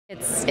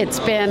It's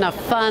been a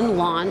fun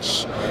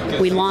launch.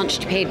 We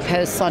launched paid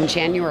posts on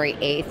January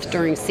 8th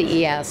during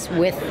CES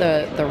with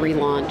the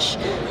relaunch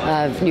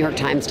of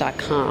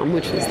NewYorkTimes.com,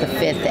 which was the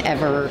 5th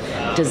ever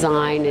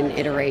design and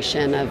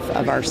iteration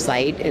of our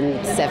site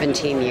in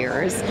 17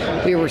 years.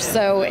 We were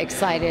so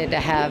excited to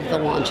have the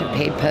launch of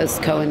paid posts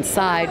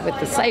coincide with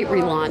the site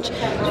relaunch.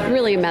 It was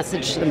really a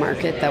message to the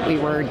market that we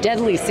were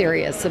deadly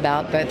serious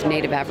about both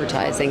native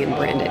advertising and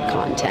branded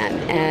content.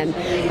 And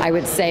I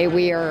would say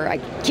I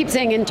keep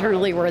saying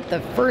internally, we're at the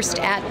first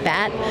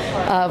at-bat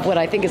of what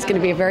I think is going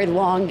to be a very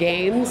long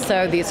game.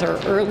 So these are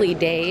early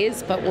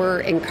days, but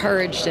we're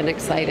encouraged and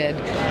excited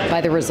by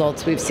the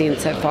results we've seen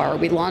so far.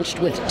 We launched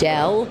with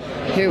Dell,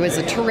 who is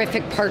a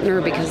terrific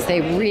partner because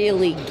they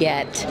really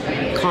get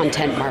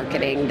content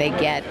marketing, they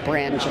get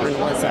brand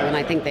journalism, and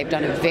I think they've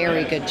done a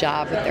very good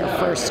job with their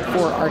first 4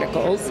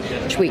 articles,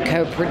 which we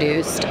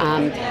co-produced.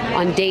 On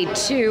day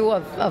 2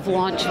 of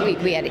launch week,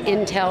 we had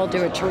Intel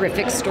do a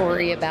terrific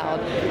story about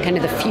kind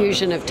of the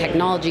fusion of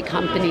technology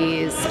companies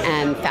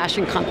and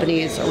fashion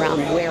companies around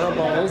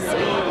wearables.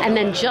 And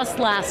then just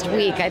last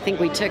week, I think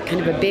we took kind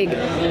of a big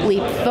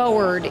leap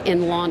forward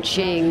in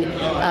launching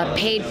a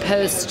paid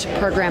post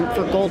program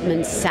for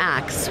Goldman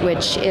Sachs,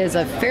 which is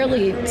a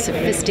fairly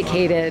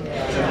sophisticated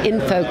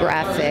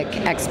infographic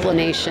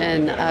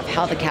explanation of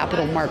how the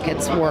capital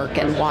markets work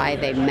and why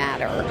they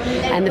matter.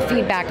 And the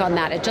feedback on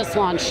that, it just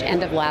launched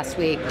end of last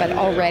week, but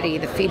already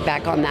the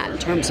feedback on that in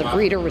terms of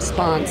reader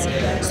response,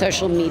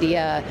 social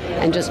media,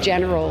 and just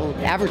general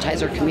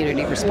advertiser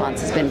community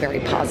response has been very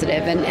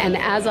positive. And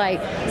as I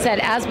said,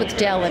 as with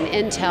Dell and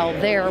Intel,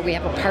 there we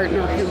have a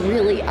partner who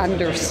really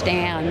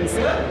understands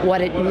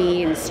what it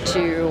means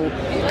to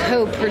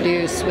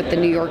co-produce with the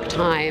New York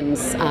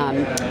Times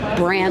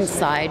brand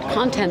side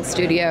content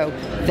studio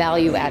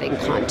value-adding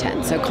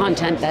content. So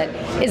content that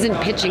isn't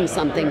pitching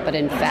something, but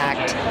in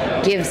fact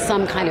gives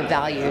some kind of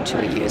value to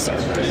a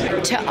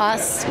user. To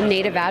us,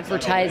 native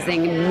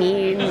advertising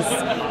means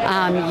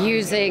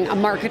a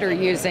marketer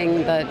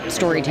using the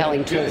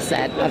storytelling tool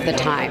set of the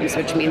Times,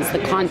 which means the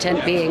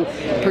content being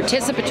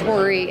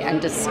participatory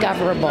and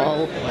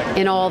discoverable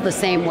in all the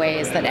same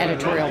ways that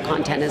editorial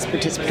content is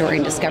participatory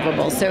and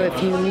discoverable. So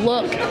if you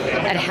look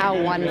at how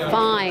one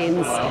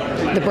finds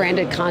the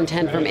branded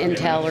content from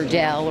Intel or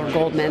Dell or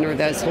Goldman or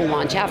those who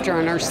launch after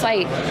on our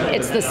site,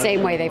 it's the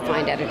same way they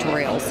find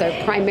editorial. So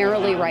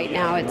primarily right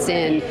now it's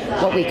in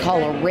what we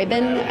call a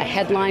ribbon, a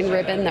headline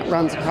ribbon that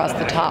runs across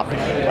the top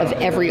of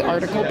every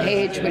article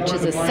page, which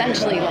is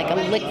essentially like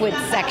a liquid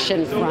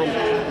section front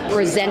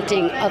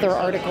presenting other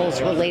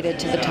articles related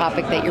to the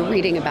topic that you're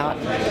reading about.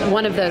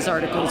 One of those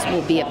articles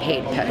will be a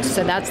paid post.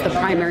 So that's the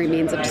primary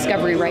means of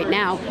discovery right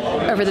now.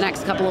 Over the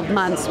next couple of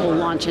months, we'll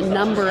launch a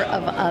number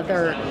of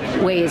other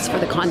ways for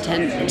the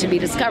content to be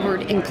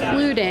discovered,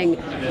 including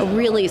a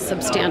really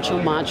substantial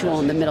module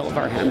in the middle of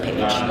our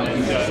homepage.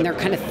 And there are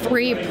kind of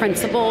 3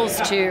 principles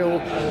to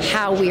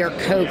how we are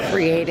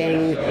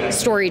co-creating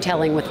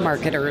storytelling with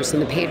marketers in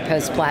the paid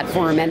post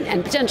platform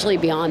and potentially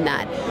beyond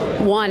that.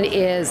 One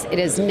is it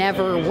is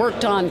never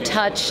worked on,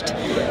 touched,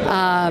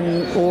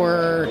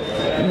 or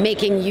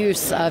making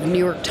use of New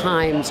York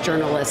Times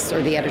journalists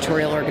or the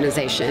editorial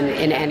organization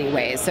in any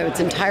way. So it's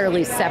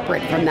entirely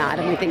separate from that,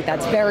 and we think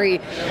that's very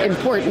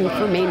important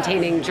for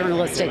maintaining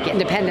journalistic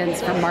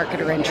independence from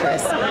marketer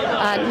interests.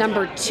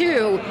 Number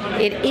 2,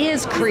 it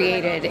is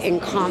created in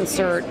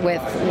concert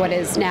with what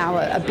is now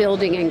a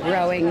building and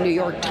growing New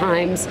York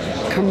Times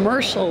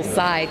commercial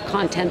side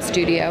content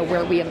studio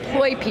where we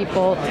employ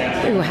people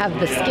who have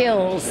the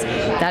skills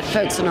that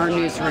folks in our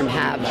newsroom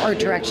have. Art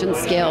direction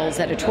skills,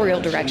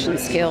 editorial direction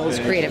skills,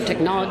 creative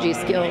technology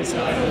skills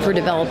for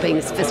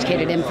developing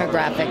sophisticated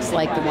infographics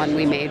like the one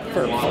we made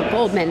for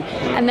Goldman.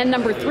 And then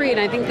number 3, and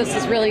I think this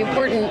is really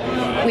important,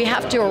 we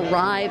have to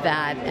arrive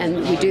at,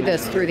 and we do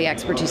this through the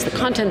expertise of the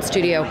content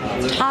studio,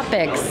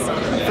 topics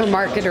for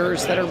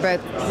marketers that are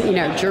both,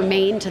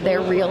 germane to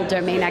their real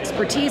domain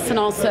expertise and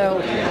also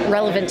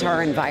relevant to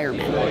our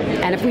environment.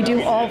 And if we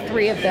do all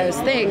 3 of those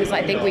things,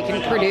 I think we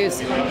can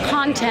produce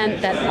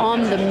content that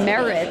on the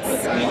merits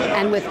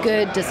and with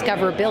good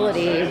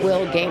discoverability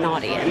will gain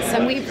audience.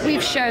 And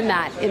we've shown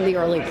that in the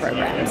early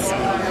programs.